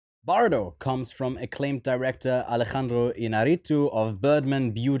Bardo comes from acclaimed director Alejandro Inarritu of Birdman,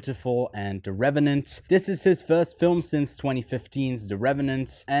 Beautiful, and The Revenant. This is his first film since 2015's The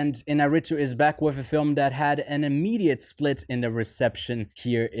Revenant, and Inarritu is back with a film that had an immediate split in the reception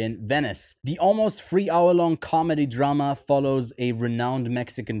here in Venice. The almost 3-hour-long comedy drama follows a renowned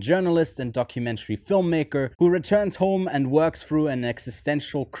Mexican journalist and documentary filmmaker who returns home and works through an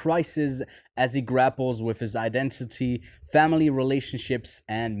existential crisis as he grapples with his identity, family relationships,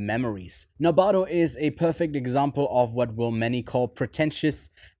 and memories. Now, Bardo is a perfect example of what will many call pretentious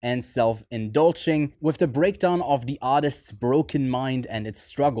and self-indulging, with the breakdown of the artist's broken mind and its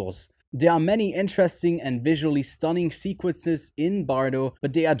struggles. There are many interesting and visually stunning sequences in Bardo,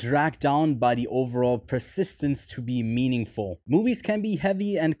 but they are dragged down by the overall persistence to be meaningful. Movies can be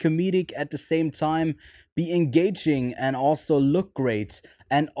heavy and comedic at the same time, be engaging and also look great,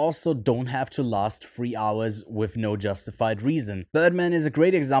 and also don't have to last 3 hours with no justified reason. Birdman is a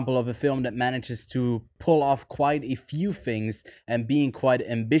great example of a film that manages to pull off quite a few things and being quite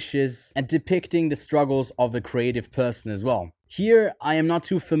ambitious and depicting the struggles of a creative person as well. Here, I am not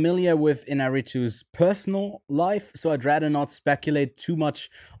too familiar with Inarritu's personal life, so I'd rather not speculate too much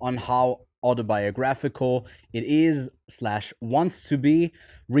on how autobiographical it is / wants to be.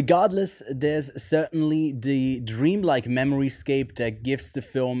 Regardless, there's certainly the dreamlike memoryscape that gives the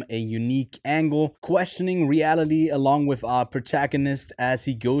film a unique angle, questioning reality along with our protagonist as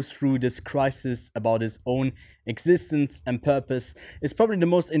he goes through this crisis about his own existence and purpose is probably the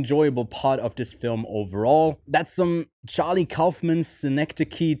most enjoyable part of this film overall. That's some Charlie Kaufman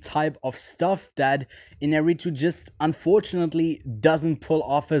synecdoche type of stuff that Inarritu just unfortunately doesn't pull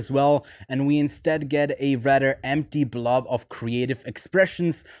off as well, and we instead get a rather empty blob of creative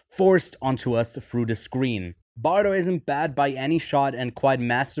expressions forced onto us through the screen. Bardo isn't bad by any shot and quite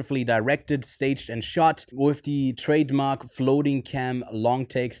masterfully directed, staged, and shot with the trademark floating cam long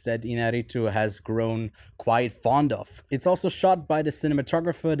takes that Inarritu has grown quite fond of. It's also shot by the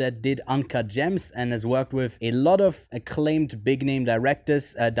cinematographer that did Uncut Gems and has worked with a lot of acclaimed big name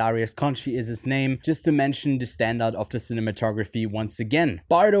directors. Darius Conchi is his name, just to mention the standout of the cinematography once again.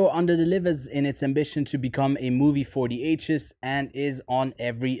 Bardo underdelivers in its ambition to become a movie for the ages and is on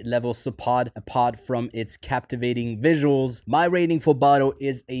every level superb apart from its captivating visuals. My rating for Bardo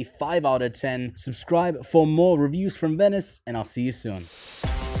is a 5 out of 10. Subscribe for more reviews from Venice, and I'll see you soon.